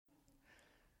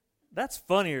That's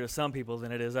funnier to some people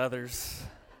than it is others.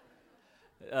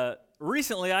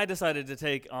 Recently, I decided to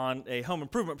take on a home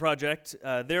improvement project.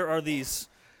 There are these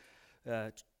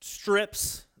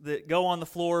strips that go on the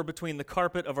floor between the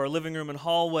carpet of our living room and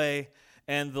hallway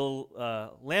and the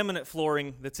laminate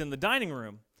flooring that's in the dining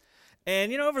room.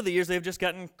 And, over the years, they've just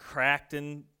gotten cracked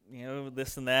and,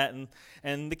 this and that,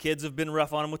 and the kids have been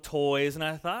rough on them with toys. And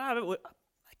I thought, it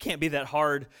can't be that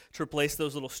hard to replace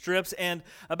those little strips. And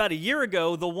about a year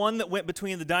ago, the one that went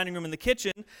between the dining room and the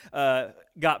kitchen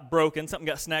got broken. Something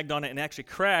got snagged on it and actually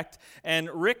cracked. And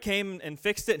Rick came and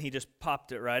fixed it, and he just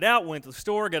popped it right out, went to the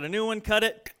store, got a new one, cut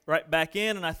it right back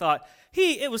in. And I thought,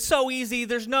 it was so easy.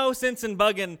 There's no sense in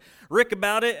bugging Rick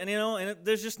about it. And,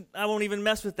 I won't even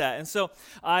mess with that. And so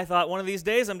I thought one of these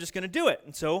days I'm just going to do it.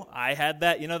 And so I had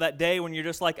that, that day when you're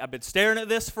just like, I've been staring at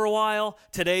this for a while.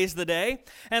 Today's the day.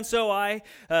 And so I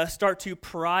start to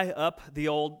pry up the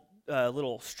old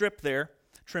little strip there,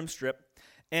 trim strip.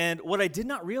 And what I did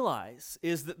not realize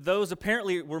is that those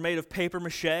apparently were made of paper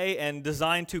mache and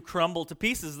designed to crumble to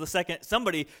pieces the second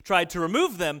somebody tried to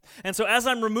remove them. And so as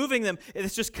I'm removing them,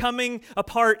 it's just coming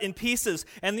apart in pieces.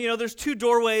 And, there's two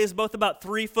doorways, both about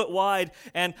 3 foot wide.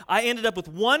 And I ended up with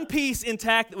one piece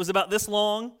intact that was about this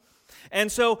long.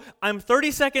 And so I'm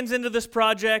 30 seconds into this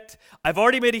project. I've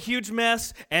already made a huge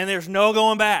mess, and there's no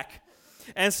going back.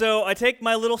 And so I take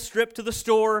my little strip to the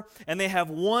store, and they have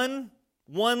one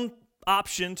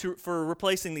option for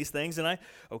replacing these things, and I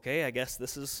guess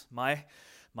this is my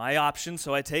option.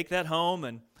 So I take that home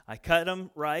and I cut them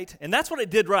right, and that's what I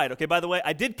did right. Okay, by the way,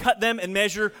 I did cut them and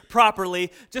measure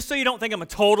properly, just so you don't think I'm a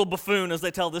total buffoon as I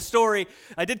tell this story.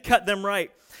 I did cut them right,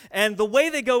 and the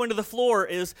way they go into the floor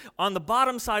is on the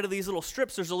bottom side of these little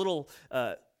strips. There's a little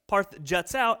part that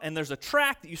juts out, and there's a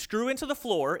track that you screw into the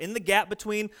floor in the gap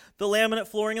between the laminate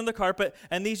flooring and the carpet,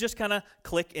 and these just kind of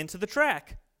click into the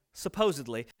track,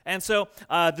 supposedly. And so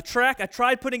the track, I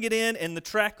tried putting it in, and the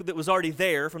track that was already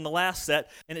there from the last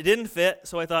set, and it didn't fit.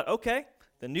 So I thought, okay,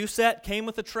 the new set came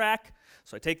with the track.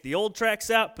 So I take the old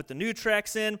tracks out, put the new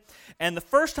tracks in, and the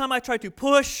first time I tried to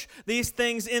push these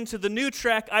things into the new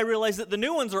track, I realized that the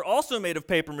new ones are also made of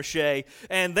paper mache,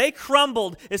 and they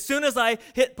crumbled as soon as I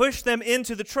pushed them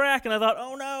into the track, and I thought,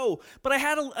 oh no, but I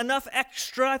had enough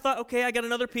extra. I thought, okay, I got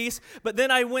another piece, but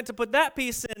then I went to put that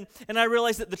piece in, and I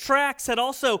realized that the tracks had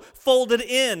also folded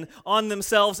in on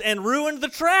themselves and ruined the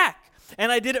track. And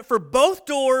I did it for both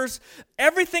doors.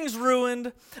 Everything's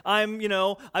ruined.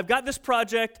 I've got this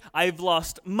project. I've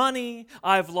lost money.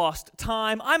 I've lost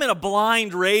time. I'm in a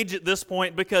blind rage at this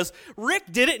point because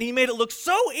Rick did it and he made it look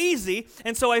so easy.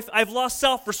 And so I've lost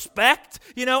self-respect,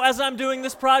 as I'm doing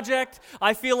this project.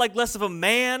 I feel like less of a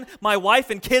man. My wife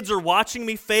and kids are watching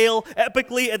me fail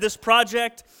epically at this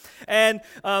project. And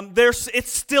it's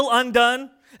still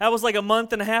undone. That was like a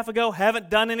month and a half ago. Haven't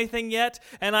done anything yet.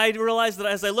 And I realized that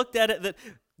as I looked at it, that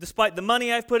despite the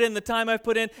money I've put in, the time I've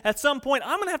put in, at some point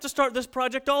I'm going to have to start this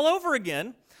project all over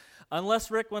again.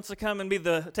 Unless Rick wants to come and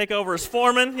take over as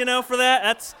foreman, for that.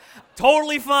 That's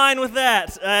totally fine with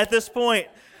that at this point.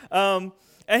 And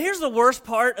here's the worst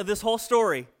part of this whole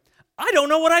story. I don't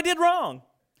know what I did wrong.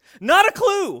 Not a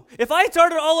clue. If I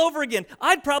started all over again,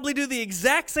 I'd probably do the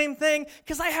exact same thing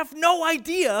because I have no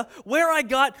idea where I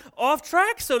got off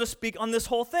track, so to speak, on this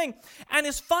whole thing. And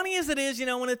as funny as it is,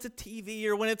 when it's a TV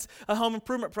or when it's a home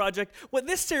improvement project, what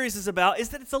this series is about is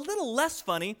that it's a little less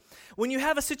funny when you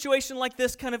have a situation like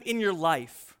this kind of in your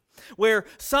life, where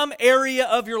some area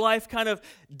of your life kind of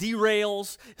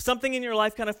derails, something in your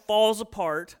life kind of falls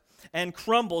apart and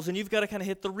crumbles, and you've got to kind of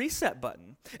hit the reset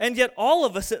button. And yet all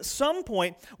of us at some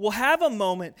point will have a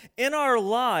moment in our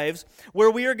lives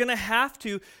where we are going to have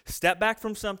to step back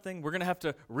from something, we're going to have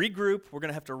to regroup, we're going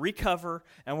to have to recover,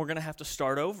 and we're going to have to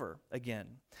start over again.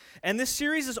 And this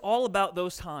series is all about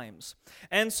those times.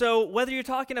 And so whether you're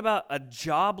talking about a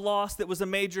job loss that was a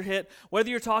major hit, whether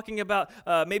you're talking about,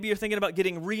 maybe you're thinking about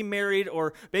getting remarried,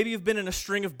 or maybe you've been in a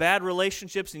string of bad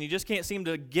relationships and you just can't seem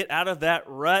to get out of that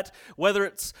rut, whether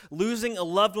it's losing a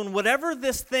loved one, whatever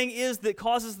this thing is that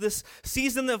causes this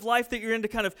season of life that you're in to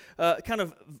kind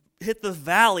of hit the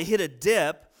valley, hit a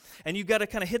dip, and you've got to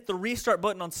kind of hit the restart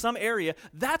button on some area,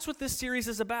 that's what this series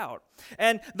is about.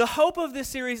 And the hope of this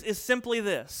series is simply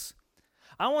this.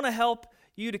 I want to help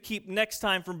you to keep next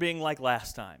time from being like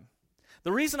last time.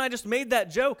 The reason I just made that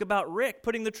joke about Rick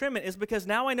putting the trim in is because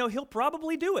now I know he'll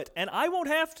probably do it, and I won't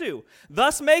have to,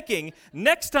 thus making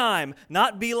next time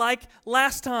not be like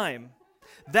last time.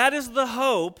 That is the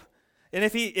hope, and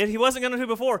if he wasn't going to do it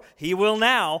before, he will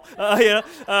now.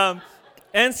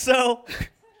 And so...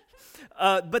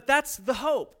 but that's the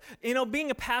hope. Being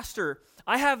a pastor,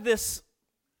 I have this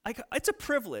it's a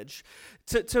privilege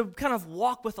to kind of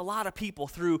walk with a lot of people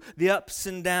through the ups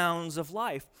and downs of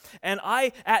life. And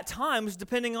at times,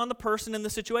 depending on the person and the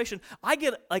situation, I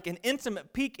get like an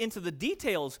intimate peek into the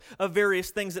details of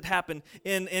various things that happen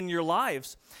in your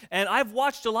lives. And I've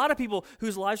watched a lot of people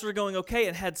whose lives were going okay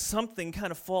and had something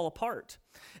kind of fall apart.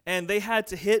 And they had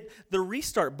to hit the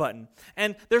restart button.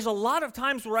 And there's a lot of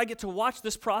times where I get to watch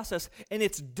this process, and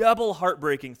it's double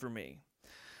heartbreaking for me.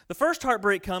 The first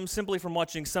heartbreak comes simply from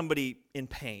watching somebody in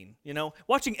pain,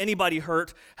 watching anybody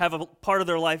hurt, have a part of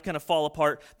their life kind of fall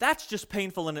apart. That's just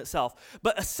painful in itself.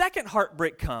 But a second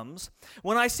heartbreak comes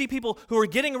when I see people who are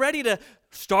getting ready to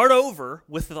start over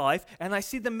with life, and I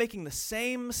see them making the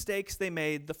same mistakes they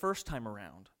made the first time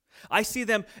around. I see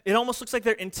them, it almost looks like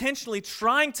they're intentionally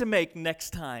trying to make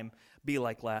next time be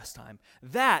like last time.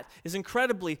 That is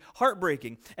incredibly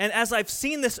heartbreaking. And as I've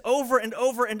seen this over and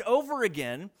over and over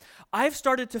again, I've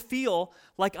started to feel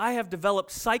like I have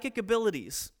developed psychic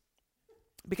abilities,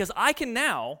 because I can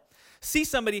now see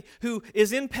somebody who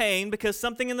is in pain because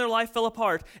something in their life fell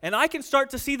apart, and I can start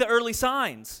to see the early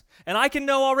signs. And I can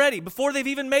know already, before they've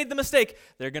even made the mistake,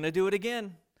 they're going to do it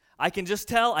again. I can just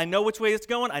tell. I know which way it's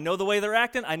going. I know the way they're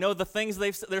acting. I know the things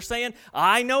they're saying.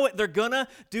 I know it. They're going to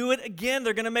do it again.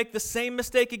 They're going to make the same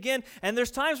mistake again. And there's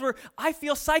times where I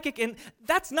feel psychic, and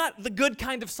that's not the good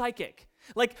kind of psychic.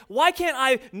 Like, why can't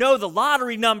I know the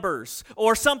lottery numbers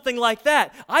or something like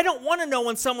that? I don't want to know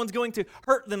when someone's going to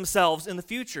hurt themselves in the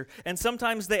future. And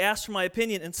sometimes they ask for my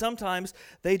opinion, and sometimes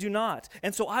they do not.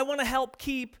 And so I want to help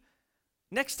keep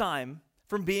next time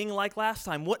from being like last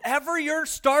time. Whatever your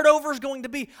start over is going to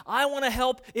be, I want to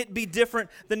help it be different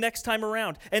the next time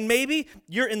around. And maybe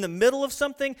you're in the middle of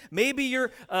something. Maybe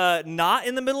you're not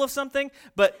in the middle of something.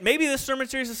 But maybe this sermon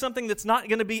series is something that's not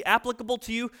going to be applicable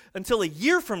to you until a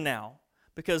year from now,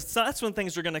 because that's when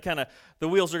things are going to the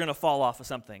wheels are going to fall off of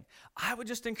something. I would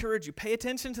just encourage you, pay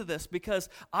attention to this, because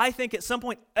I think at some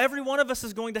point, every one of us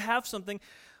is going to have something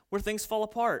where things fall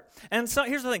apart. And so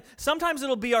here's the thing. Sometimes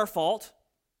it'll be our fault.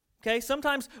 Okay,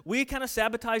 sometimes we kind of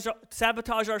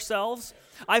sabotage ourselves.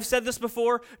 I've said this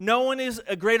before, no one is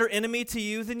a greater enemy to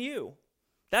you than you.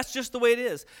 That's just the way it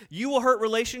is. You will hurt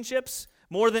relationships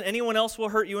more than anyone else will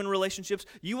hurt you in relationships.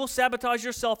 You will sabotage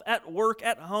yourself at work,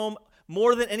 at home,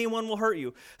 more than anyone will hurt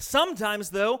you.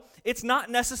 Sometimes, though, it's not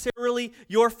necessarily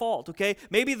your fault, okay?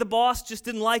 Maybe the boss just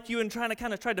didn't like you and tried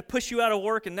to push you out of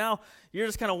work, and now you're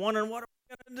just kind of wondering, what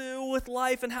going to do with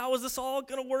life, and how is this all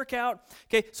going to work out?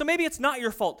 Okay, so maybe it's not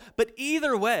your fault, but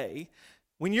either way,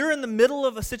 when you're in the middle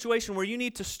of a situation where you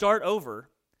need to start over,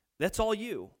 that's all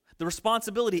you. The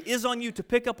responsibility is on you to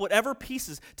pick up whatever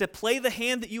pieces, to play the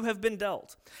hand that you have been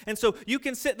dealt. And so you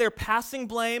can sit there passing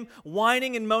blame,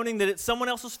 whining and moaning that it's someone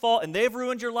else's fault and they've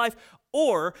ruined your life,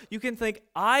 or you can think,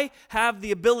 I have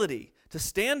the ability to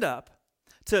stand up,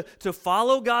 to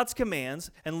follow God's commands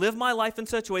and live my life in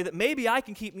such a way that maybe I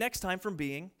can keep next time from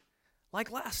being like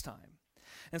last time.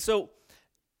 And so,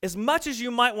 as much as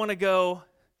you might want to go,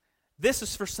 this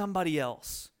is for somebody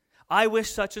else, I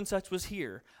wish such and such was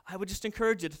here, I would just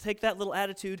encourage you to take that little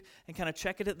attitude and kind of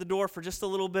check it at the door for just a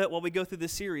little bit while we go through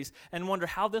this series and wonder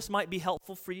how this might be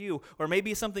helpful for you, or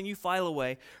maybe something you file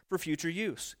away for future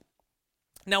use.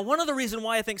 Now, one of the reasons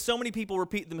why I think so many people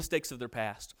repeat the mistakes of their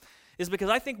past is because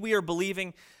I think we are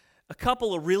believing a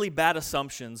couple of really bad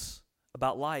assumptions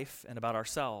about life and about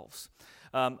ourselves.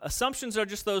 Assumptions are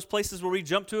just those places where we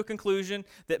jump to a conclusion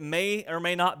that may or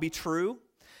may not be true.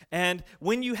 And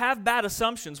when you have bad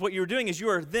assumptions, what you're doing is you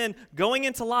are then going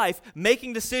into life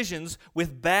making decisions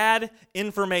with bad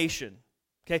information.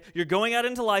 Okay, you're going out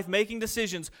into life making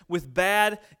decisions with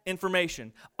bad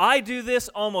information. I do this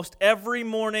almost every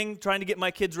morning trying to get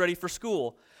my kids ready for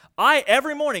school.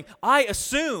 Every morning, I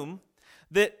assume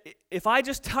that if I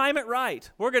just time it right,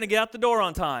 we're going to get out the door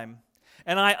on time.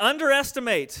 And I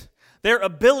underestimate their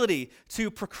ability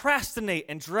to procrastinate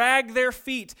and drag their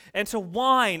feet and to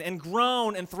whine and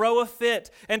groan and throw a fit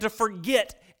and to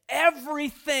forget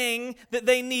everything that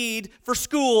they need for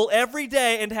school every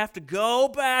day and have to go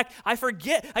back. I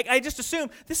forget. I just assume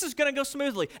this is going to go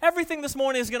smoothly. Everything this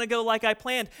morning is going to go like I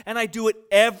planned, and I do it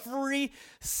every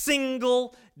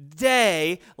single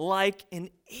day like an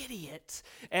idiot.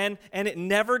 And it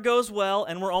never goes well,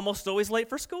 and we're almost always late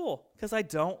for school because I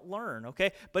don't learn,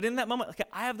 okay? But in that moment, okay,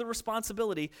 I have the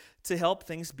responsibility to help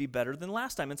things be better than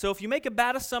last time. And so if you make a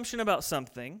bad assumption about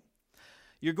something,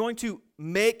 you're going to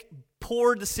make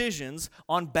poor decisions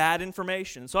on bad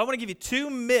information. So I want to give you two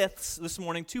myths this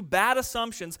morning, two bad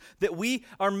assumptions that we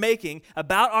are making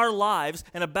about our lives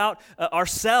and about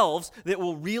ourselves that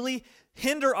will really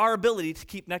hinder our ability to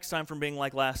keep next time from being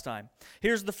like last time.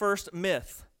 Here's the first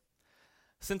myth.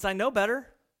 Since I know better,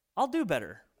 I'll do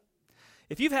better.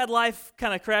 If you've had life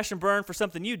kind of crash and burn for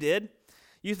something you did,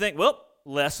 you think, well,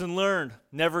 lesson learned.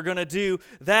 Never going to do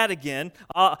that again.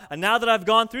 And now that I've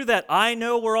gone through that, I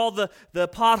know where all the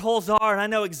potholes are, and I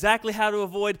know exactly how to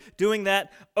avoid doing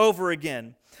that over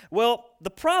again. Well, the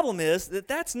problem is that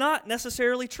that's not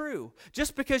necessarily true.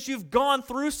 Just because you've gone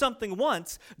through something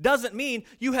once doesn't mean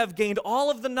you have gained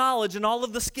all of the knowledge and all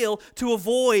of the skill to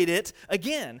avoid it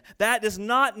again. That is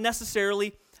not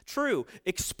necessarily true.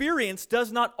 Experience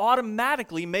does not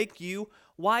automatically make you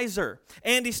wiser.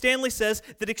 Andy Stanley says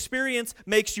that experience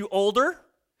makes you older,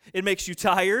 it makes you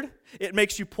tired, it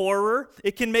makes you poorer,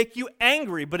 it can make you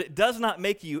angry, but it does not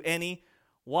make you any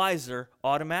wiser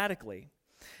automatically.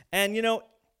 And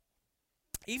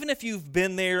even if you've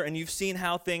been there and you've seen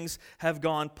how things have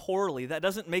gone poorly, that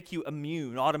doesn't make you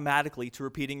immune automatically to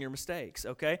repeating your mistakes,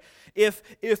 okay?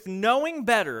 If knowing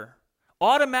better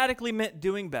automatically meant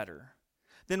doing better,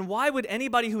 then why would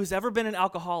anybody who has ever been an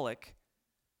alcoholic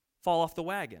fall off the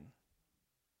wagon?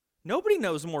 Nobody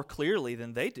knows more clearly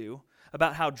than they do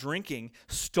about how drinking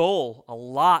stole a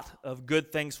lot of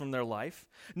good things from their life.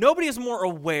 Nobody is more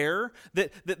aware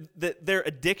that their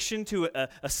addiction to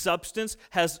a substance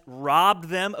has robbed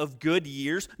them of good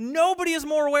years. Nobody is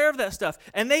more aware of that stuff.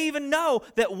 And they even know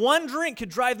that one drink could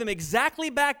drive them exactly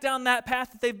back down that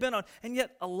path that they've been on. And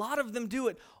yet a lot of them do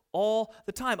it all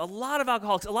the time. A lot of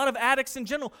alcoholics, a lot of addicts in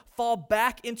general fall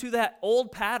back into that old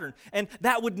pattern. And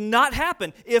that would not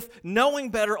happen if knowing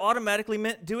better automatically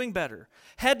meant doing better.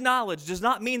 Head knowledge does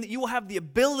not mean that you will have the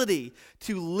ability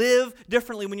to live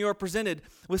differently when you are presented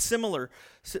with similar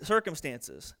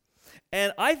circumstances.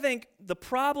 And I think the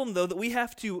problem, though, that we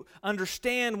have to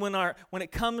understand when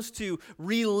it comes to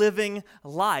reliving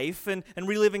life and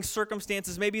reliving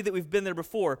circumstances maybe that we've been there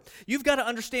before, you've got to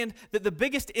understand that the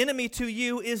biggest enemy to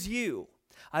you is you.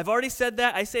 I've already said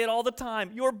that. I say it all the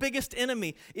time. Your biggest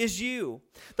enemy is you.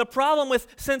 The problem with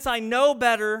since I know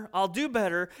better, I'll do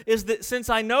better, is that since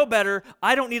I know better,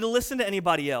 I don't need to listen to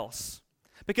anybody else.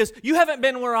 Because you haven't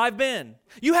been where I've been.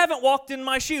 You haven't walked in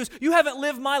my shoes. You haven't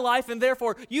lived my life, and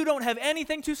therefore you don't have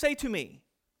anything to say to me.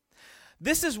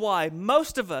 This is why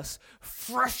most of us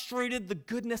frustrated the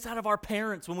goodness out of our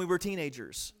parents when we were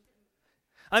teenagers.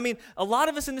 I mean, a lot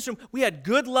of us in this room, we had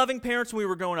good, loving parents when we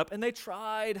were growing up, and they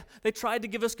tried to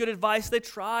give us good advice. They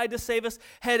tried to save us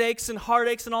headaches and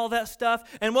heartaches and all that stuff.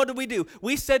 And what did we do?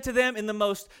 We said to them in the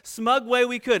most smug way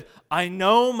we could, "I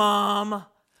know, Mom.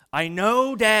 I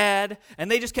know, Dad."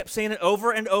 And they just kept saying it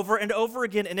over and over and over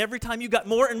again. And every time you got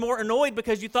more and more annoyed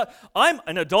because you thought, I'm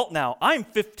an adult now. I'm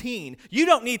 15. You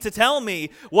don't need to tell me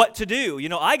what to do.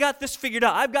 I got this figured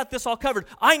out. I've got this all covered.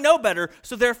 I know better,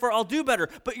 so therefore I'll do better.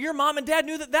 But your mom and dad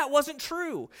knew that wasn't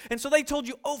true. And so they told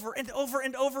you over and over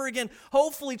and over again,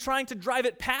 hopefully trying to drive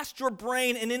it past your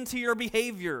brain and into your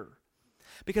behavior.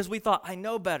 Because we thought, I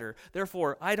know better.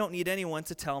 Therefore, I don't need anyone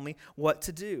to tell me what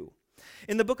to do.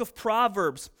 In the book of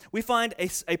Proverbs, we find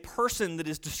a person that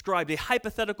is described, a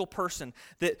hypothetical person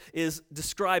that is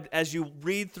described as you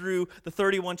read through the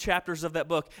 31 chapters of that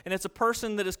book, and it's a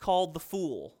person that is called the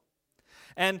fool.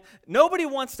 And nobody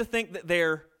wants to think that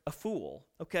they're a fool,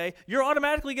 okay? You're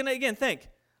automatically going to, again, think,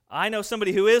 I know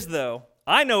somebody who is, though.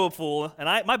 I know a fool,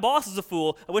 and my boss is a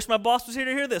fool. I wish my boss was here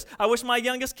to hear this. I wish my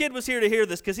youngest kid was here to hear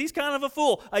this because he's kind of a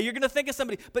fool. You're going to think of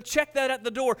somebody, but check that at the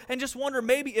door and just wonder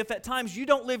maybe if at times you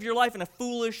don't live your life in a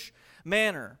foolish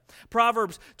manner.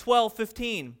 Proverbs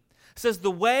 12:15 says,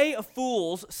 "The way of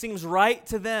fools seems right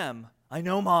to them." I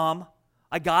know, Mom.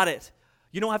 I got it.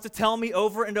 You don't have to tell me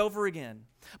over and over again.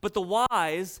 But the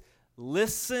wise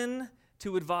listen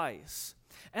to advice.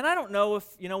 And I don't know if,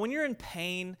 when you're in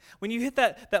pain, when you hit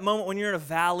that moment when you're in a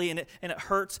valley and it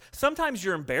hurts, sometimes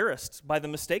you're embarrassed by the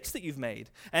mistakes that you've made.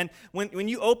 And when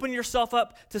you open yourself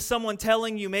up to someone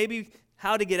telling you maybe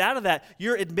how to get out of that,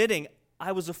 you're admitting,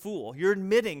 I was a fool. You're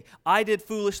admitting, I did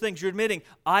foolish things. You're admitting,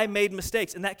 I made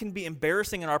mistakes. And that can be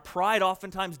embarrassing, and our pride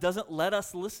oftentimes doesn't let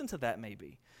us listen to that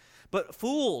maybe. But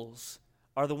fools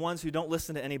are the ones who don't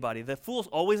listen to anybody. The fools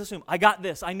always assume, I got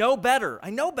this. I know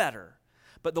better.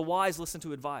 But the wise listen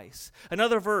to advice.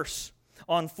 Another verse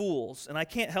on fools, and I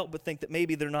can't help but think that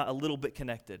maybe they're not a little bit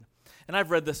connected. And I've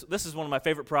read this. This is one of my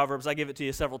favorite proverbs. I give it to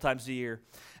you several times a year.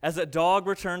 As a dog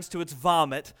returns to its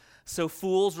vomit, so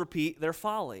fools repeat their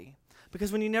folly.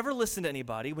 Because when you never listen to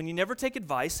anybody, when you never take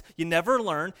advice, you never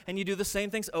learn, and you do the same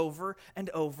things over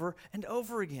and over and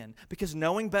over again. Because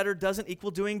knowing better doesn't equal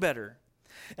doing better.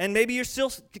 And maybe you're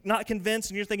still not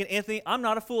convinced, and you're thinking, Anthony, I'm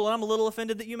not a fool, and I'm a little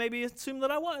offended that you maybe assumed that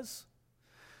I was.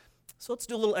 So let's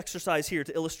do a little exercise here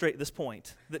to illustrate this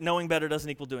point, that knowing better doesn't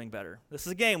equal doing better. This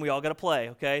is a game we all got to play,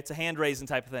 okay? It's a hand-raising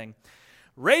type of thing.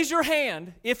 Raise your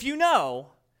hand if you know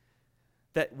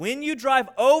that when you drive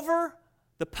over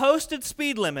the posted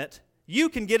speed limit, you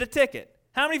can get a ticket.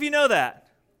 How many of you know that?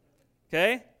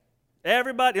 Okay?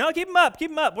 Everybody, no, keep them up, keep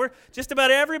them up. We're just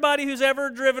about everybody who's ever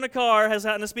driven a car has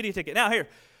gotten a speeding ticket. Now here,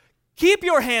 keep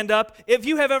your hand up if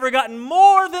you have ever gotten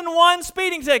more than one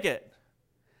speeding ticket.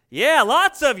 Yeah,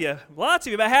 lots of you,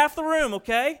 about half the room,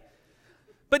 okay?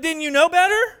 But didn't you know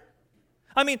better?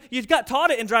 I mean, you got taught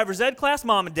it in driver's ed class,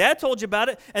 mom and dad told you about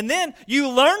it, and then you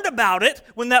learned about it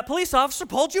when that police officer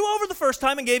pulled you over the first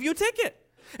time and gave you a ticket.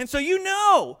 And so you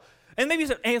know. And maybe you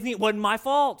said, Anthony, it wasn't my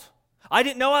fault. I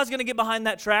didn't know I was going to get behind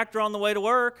that tractor on the way to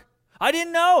work. I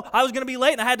didn't know I was going to be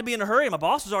late and I had to be in a hurry. My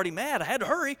boss was already mad. I had to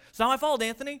hurry. It's not my fault,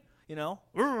 Anthony. You know,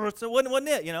 it wasn't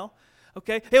it, you know.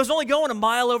 Okay, it was only going a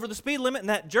mile over the speed limit, and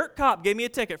that jerk cop gave me a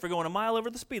ticket for going a mile over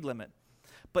the speed limit.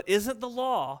 But isn't the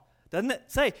law, doesn't it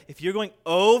say, if you're going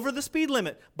over the speed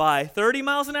limit by 30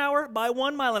 miles an hour, by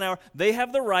 1 mile an hour, they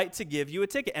have the right to give you a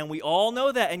ticket. And we all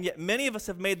know that, and yet many of us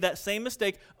have made that same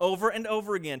mistake over and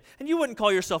over again. And you wouldn't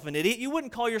call yourself an idiot, you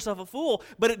wouldn't call yourself a fool,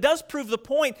 but it does prove the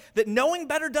point that knowing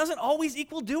better doesn't always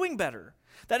equal doing better.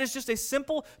 That is just a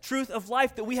simple truth of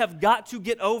life that we have got to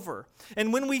get over.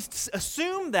 And when we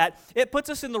assume that, it puts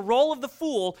us in the role of the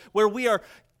fool where we are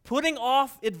putting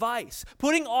off advice,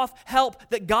 putting off help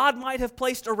that God might have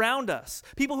placed around us.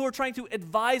 People who are trying to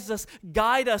advise us,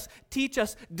 guide us, teach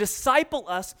us, disciple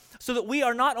us, so that we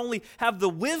are not only have the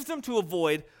wisdom to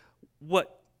avoid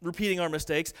repeating our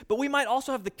mistakes, but we might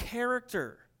also have the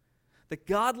character, the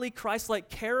godly, Christ-like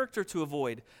character to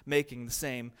avoid making the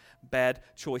same bad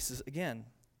choices again.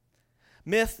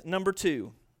 Myth number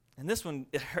 2, and this one,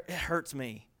 it hurts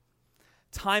me.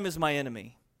 Time is my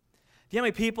enemy. Do you know how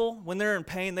many people, when they're in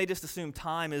pain, they just assume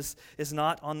time is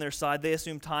not on their side. They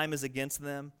assume time is against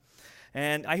them.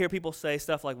 And I hear people say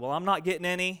stuff like, well, I'm not getting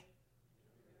any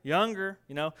younger.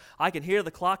 You know, I can hear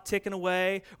the clock ticking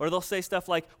away. Or they'll say stuff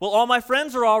like, well, all my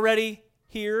friends are already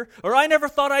here. Or I never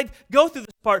thought I'd go through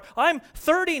this part. I'm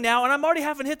 30 now, and I'm already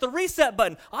having hit the reset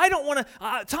button. I don't want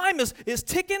to, time is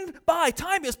ticking by.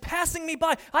 Time is passing me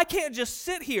by. I can't just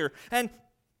sit here. And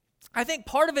I think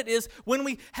part of it is when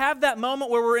we have that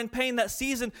moment where we're in pain, that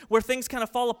season where things kind of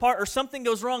fall apart or something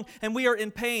goes wrong and we are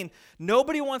in pain,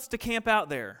 nobody wants to camp out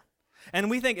there.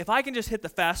 And we think, if I can just hit the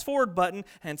fast forward button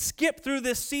and skip through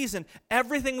this season,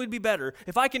 everything would be better.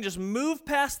 If I can just move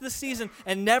past this season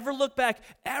and never look back,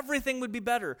 everything would be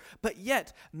better. But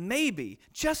yet, maybe,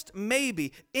 just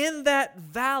maybe, in that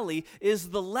valley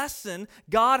is the lesson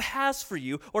God has for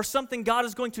you, or something God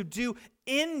is going to do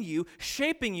in you,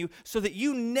 shaping you, so that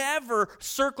you never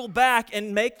circle back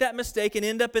and make that mistake and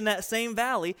end up in that same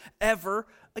valley ever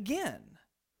again.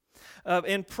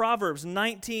 In Proverbs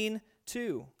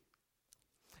 19:2,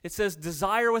 it says,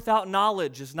 desire without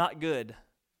knowledge is not good.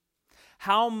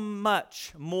 How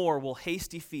much more will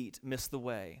hasty feet miss the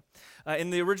way? In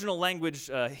the original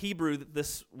language, Hebrew, that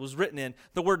this was written in,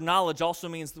 the word knowledge also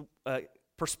means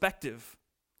perspective.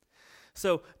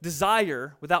 So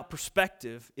desire without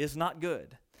perspective is not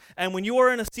good. And when you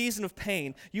are in a season of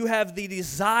pain, you have the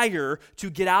desire to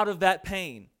get out of that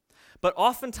pain. But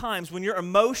oftentimes, when your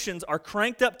emotions are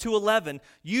cranked up to 11,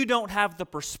 you don't have the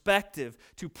perspective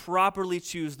to properly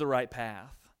choose the right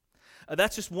path.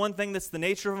 That's just one thing that's the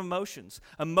nature of emotions.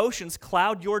 Emotions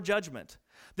cloud your judgment.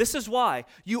 This is why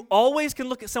you always can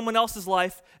look at someone else's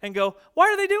life and go,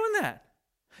 why are they doing that?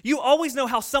 You always know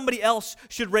how somebody else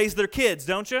should raise their kids,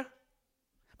 don't you?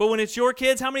 But when it's your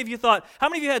kids, how many of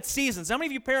you had seasons? How many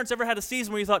of you parents ever had a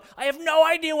season where you thought, I have no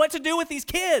idea what to do with these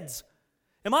kids?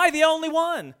 Am I the only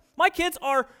one? My kids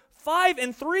are 5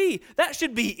 and 3. That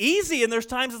should be easy. And there's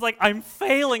times it's like, I'm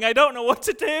failing. I don't know what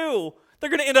to do. They're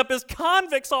going to end up as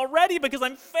convicts already because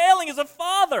I'm failing as a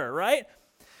father, right?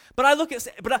 But I look at,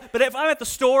 but if I'm at the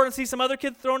store and see some other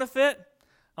kid throwing a fit,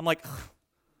 I'm like,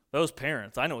 those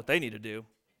parents, I know what they need to do.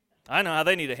 I know how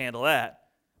they need to handle that.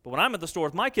 But when I'm at the store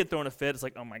with my kid throwing a fit, it's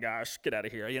like, oh my gosh, get out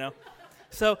of here, you know?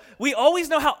 So we always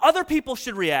know how other people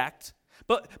should react,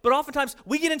 but oftentimes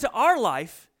we get into our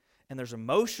life and there's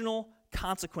emotional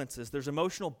consequences. There's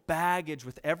emotional baggage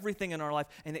with everything in our life,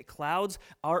 and it clouds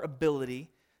our ability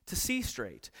to see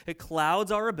straight. It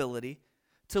clouds our ability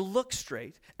to look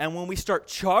straight. And when we start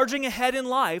charging ahead in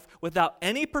life without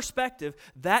any perspective,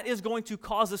 that is going to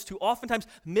cause us to oftentimes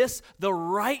miss the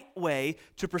right way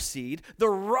to proceed, the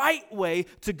right way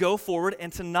to go forward,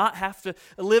 and to not have to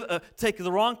take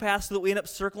the wrong path so that we end up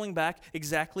circling back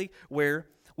exactly where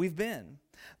we've been.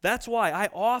 That's why I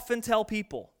often tell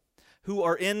people who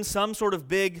are in some sort of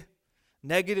big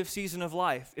negative season of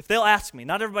life, if they'll ask me,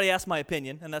 not everybody asks my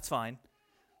opinion, and that's fine.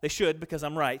 They should, because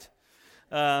I'm right.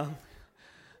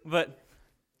 But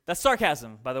That's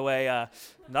sarcasm, by the way.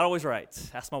 Not always right.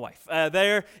 Ask my wife.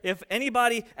 If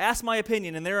anybody asks my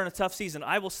opinion and they're in a tough season,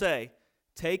 I will say,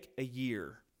 take a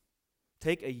year.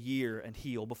 Take a year and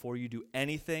heal before you do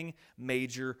anything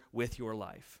major with your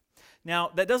life.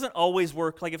 Now, that doesn't always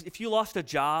work. Like if you lost a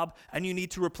job and you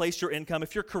need to replace your income,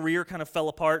 if your career kind of fell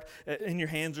apart in your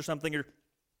hands or something, or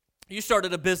you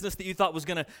started a business that you thought was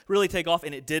going to really take off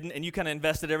and it didn't, and you kind of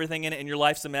invested everything in it and your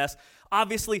life's a mess,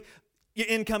 obviously your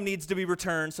income needs to be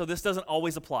returned, so this doesn't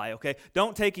always apply, okay?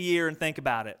 Don't take a year and think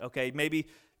about it, okay? Maybe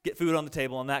get food on the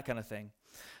table and that kind of thing.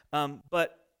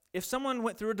 But if someone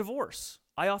went through a divorce,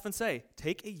 I often say,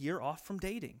 take a year off from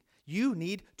dating. You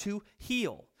need to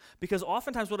heal. Because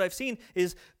oftentimes what I've seen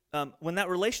is when that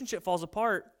relationship falls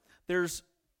apart, there's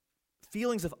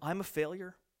feelings of I'm a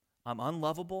failure, I'm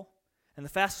unlovable, and the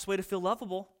fastest way to feel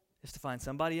lovable is to find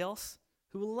somebody else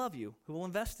who will love you, who will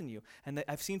invest in you. And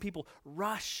I've seen people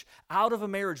rush out of a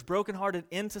marriage, brokenhearted,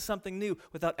 into something new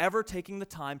without ever taking the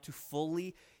time to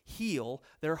fully heal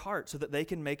their heart so that they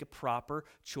can make a proper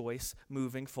choice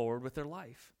moving forward with their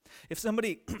life. If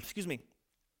somebody,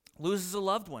 loses a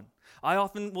loved one, I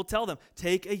often will tell them,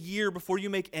 take a year before you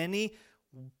make any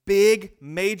big,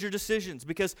 major decisions,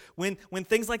 because when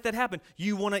things like that happen,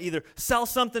 you want to either sell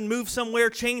something, move somewhere,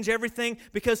 change everything,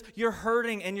 because you're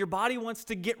hurting and your body wants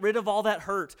to get rid of all that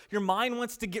hurt. Your mind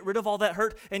wants to get rid of all that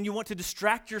hurt, and you want to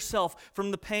distract yourself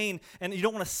from the pain, and you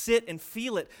don't want to sit and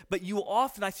feel it. But you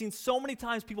often, I've seen so many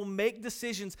times people make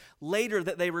decisions later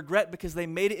that they regret because they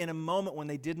made it in a moment when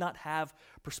they did not have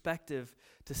perspective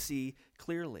to see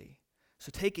clearly. So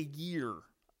take a year.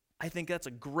 I think that's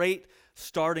a great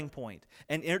starting point.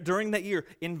 And during that year,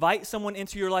 invite someone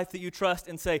into your life that you trust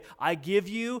and say, I give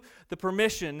you the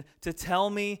permission to tell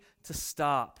me to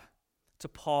stop, to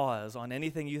pause on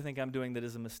anything you think I'm doing that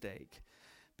is a mistake,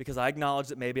 because I acknowledge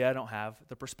that maybe I don't have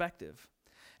the perspective.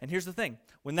 And here's the thing.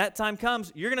 When that time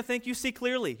comes, you're going to think you see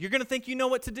clearly. You're going to think you know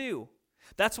what to do.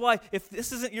 That's why if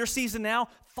this isn't your season now,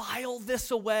 file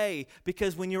this away,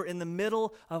 because when you're in the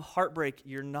middle of heartbreak,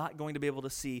 you're not going to be able to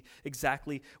see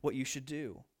exactly what you should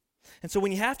do. And so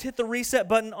when you have to hit the reset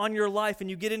button on your life and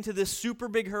you get into this super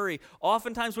big hurry,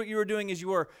 oftentimes what you are doing is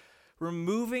you are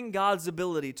removing God's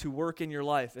ability to work in your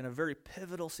life in a very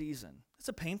pivotal season. It's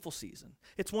a painful season.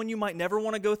 It's one you might never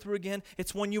want to go through again.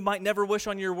 It's one you might never wish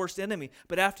on your worst enemy.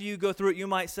 But after you go through it, you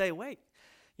might say, wait,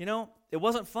 it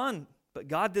wasn't fun. But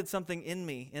God did something in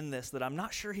me in this that I'm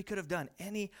not sure he could have done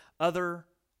any other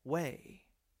way.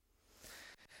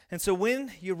 And so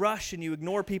when you rush and you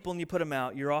ignore people and you put them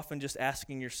out, you're often just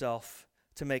asking yourself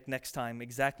to make next time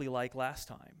exactly like last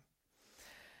time.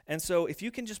 And so if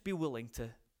you can just be willing to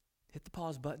hit the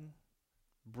pause button,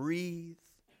 breathe,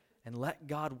 and let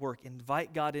God work,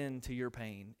 invite God into your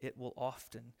pain, you will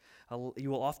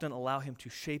often allow him to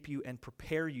shape you and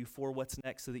prepare you for what's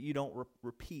next so that you don't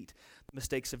repeat the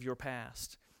mistakes of your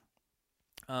past.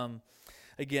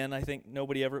 Again, I think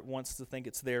nobody ever wants to think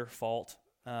it's their fault.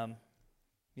 I've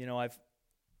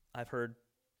heard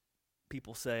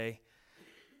people say,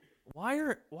 why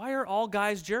are all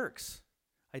guys jerks?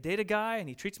 I date a guy and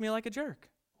he treats me like a jerk.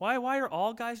 Why are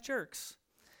all guys jerks?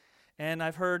 And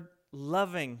I've heard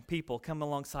loving people come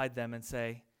alongside them and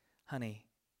say, honey,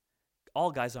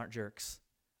 all guys aren't jerks.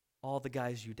 All the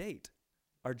guys you date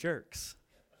are jerks.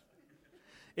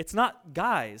 It's not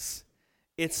guys.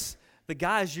 It's the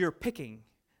guys you're picking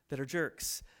that are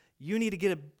jerks. You need to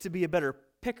get to be a better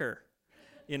picker,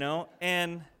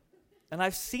 And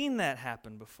I've seen that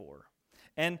happen before.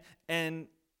 And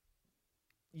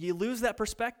you lose that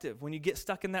perspective when you get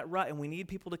stuck in that rut, and we need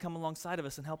people to come alongside of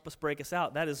us and help us break us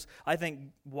out. That is, I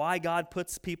think, why God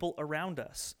puts people around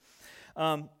us.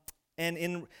 And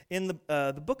in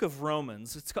the book of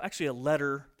Romans, it's actually a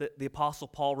letter that the Apostle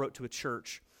Paul wrote to a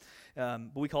church,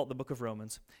 but we call it the book of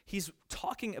Romans. He's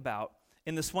talking about,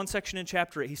 in this one section in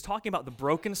chapter 8, he's talking about the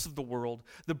brokenness of the world,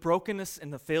 the brokenness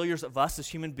and the failures of us as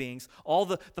human beings, all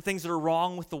the things that are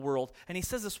wrong with the world. And he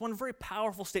says this one very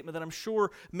powerful statement that I'm sure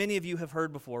many of you have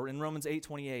heard before in Romans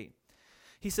 8:28.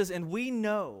 He says, and we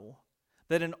know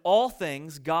that in all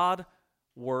things God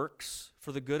works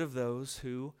for the good of those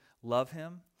who love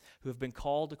him, who have been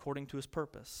called according to his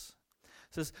purpose.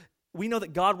 It says, we know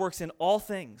that God works in all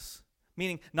things,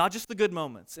 meaning not just the good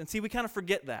moments. And see, we kind of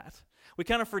forget that. We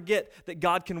kind of forget that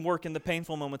God can work in the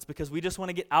painful moments because we just want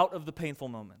to get out of the painful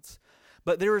moments.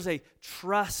 But there is a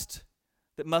trust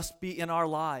that must be in our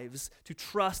lives to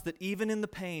trust that even in the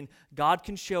pain, God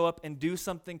can show up and do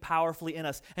something powerfully in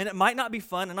us. And it might not be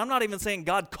fun, and I'm not even saying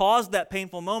God caused that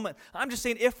painful moment. I'm just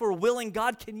saying if we're willing,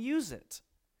 God can use it.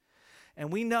 And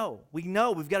we know, we've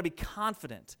got to be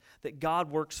confident that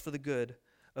God works for the good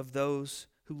of those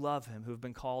who love him, who have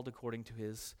been called according to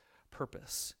his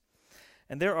purpose.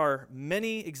 And there are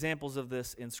many examples of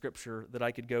this in Scripture that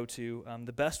I could go to.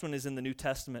 The best one is in the New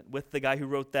Testament with the guy who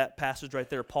wrote that passage right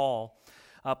there, Paul.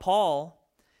 Paul,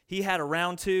 he had a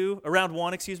round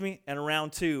one, and a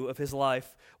round two of his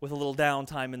life with a little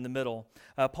downtime in the middle.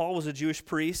 Paul was a Jewish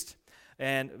priest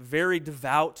and very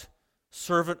devout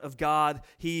servant of God.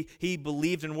 He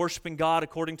believed in worshiping God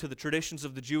according to the traditions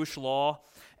of the Jewish law.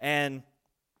 And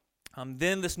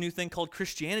then this new thing called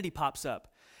Christianity pops up.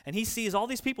 And he sees all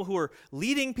these people who are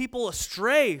leading people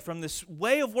astray from this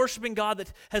way of worshiping God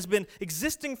that has been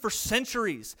existing for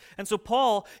centuries. And so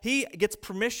Paul, he gets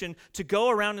permission to go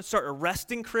around and start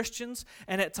arresting Christians.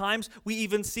 And at times, we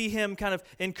even see him kind of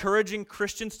encouraging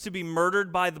Christians to be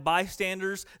murdered by the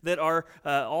bystanders that are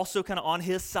also kind of on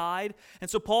his side. And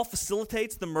so Paul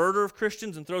facilitates the murder of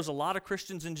Christians and throws a lot of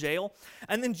Christians in jail.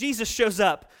 And then Jesus shows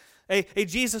up. A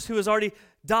Jesus who has already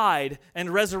died and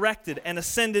resurrected and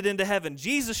ascended into heaven.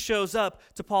 Jesus shows up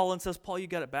to Paul and says, Paul, you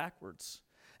got it backwards.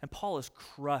 And Paul is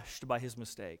crushed by his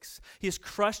mistakes. He is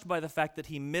crushed by the fact that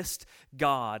he missed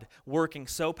God working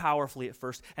so powerfully at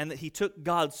first, and that he took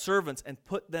God's servants and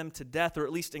put them to death, or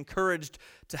at least encouraged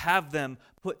to have them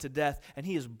put to death. And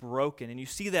he is broken. And you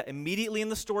see that immediately in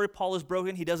the story. Paul is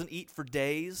broken. He doesn't eat for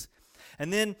days.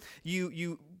 And then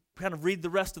you kind of read the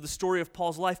rest of the story of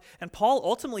Paul's life, and Paul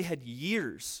ultimately had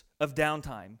years of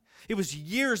downtime. It was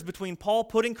years between Paul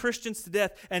putting Christians to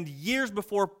death and years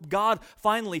before God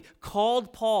finally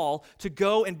called Paul to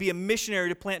go and be a missionary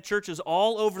to plant churches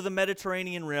all over the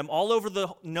Mediterranean rim, all over the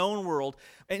known world.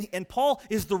 And Paul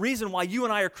is the reason why you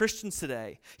and I are Christians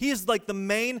today. He is like the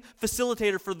main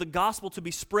facilitator for the gospel to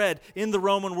be spread in the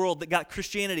Roman world that got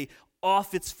Christianity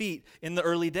off its feet in the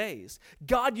early days.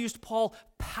 God used Paul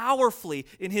powerfully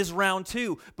in his round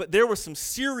two, but there was some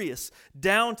serious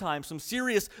downtime, some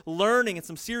serious learning, and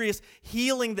some serious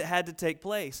healing that had to take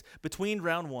place between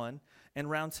round one and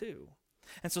round two.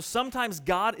 And so sometimes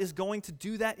God is going to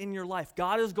do that in your life.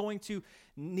 God is going to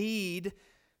need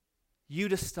you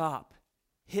to stop,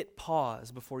 hit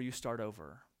pause before you start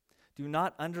over. Do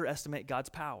not underestimate God's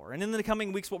power. And in the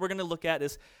coming weeks, what we're going to look at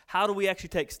is how do we actually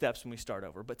take steps when we start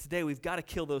over. But today, we've got to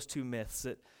kill those two myths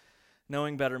that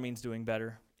knowing better means doing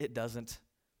better. It doesn't.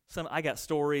 I got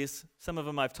stories. Some of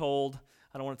them I've told.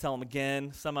 I don't want to tell them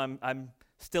again. Some I'm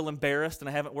still embarrassed, and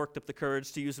I haven't worked up the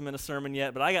courage to use them in a sermon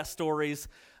yet. But I got stories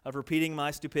of repeating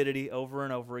my stupidity over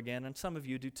and over again, and some of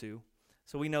you do too.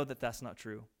 So we know that that's not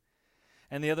true.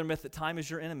 And the other myth that time is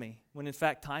your enemy, when in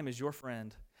fact time is your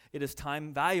friend. It is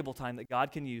time, valuable time, that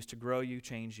God can use to grow you,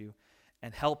 change you,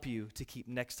 and help you to keep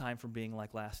next time from being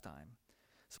like last time.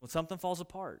 So when something falls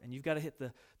apart and you've got to hit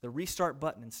the restart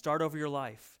button and start over your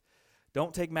life,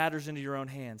 don't take matters into your own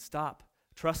hands. Stop.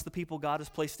 Trust the people God has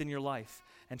placed in your life,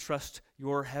 and trust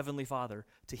your Heavenly Father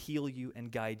to heal you and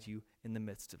guide you in the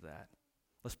midst of that.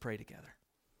 Let's pray together.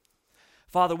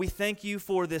 Father, we thank you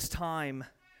for this time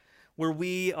where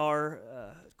we are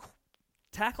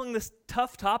tackling this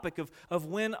tough topic of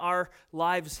when our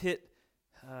lives hit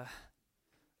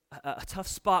a tough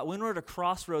spot, when we're at a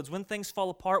crossroads, when things fall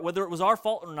apart, whether it was our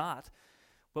fault or not,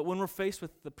 but when we're faced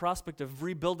with the prospect of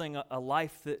rebuilding a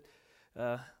life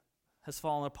that has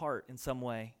fallen apart in some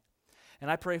way. And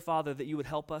I pray, Father, that you would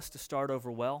help us to start over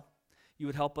well. You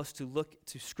would help us to look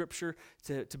to Scripture,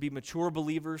 to be mature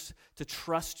believers, to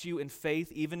trust you in faith,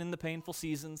 even in the painful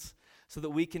seasons, so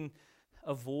that we can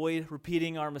avoid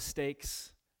repeating our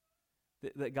mistakes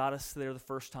that got us there the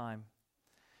first time.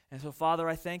 And so, Father,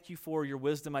 I thank you for your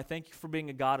wisdom. I thank you for being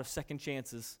a God of second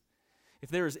chances. If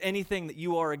there is anything that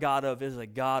you are a God of, it is a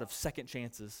God of second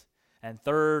chances, and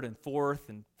third and fourth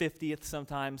and 50th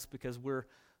sometimes, because we're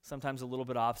sometimes a little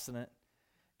bit obstinate.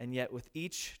 And yet with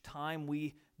each time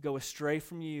we go astray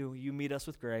from you, you meet us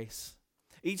with grace.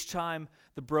 Each time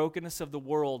the brokenness of the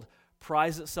world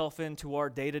pries itself into our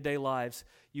day-to-day lives,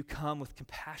 you come with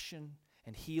compassion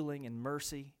and healing and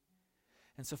mercy.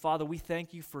 And so, Father, we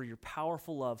thank you for your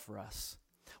powerful love for us.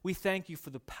 We thank you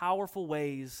for the powerful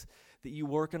ways that you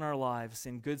work in our lives,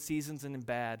 in good seasons and in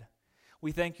bad.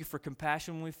 We thank you for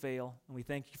compassion when we fail, and we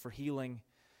thank you for healing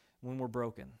when we're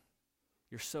broken.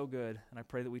 You're so good, and I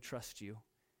pray that we trust you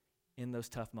in those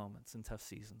tough moments and tough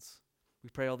seasons. We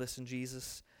pray all this in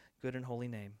Jesus' good and holy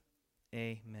name.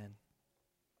 Amen.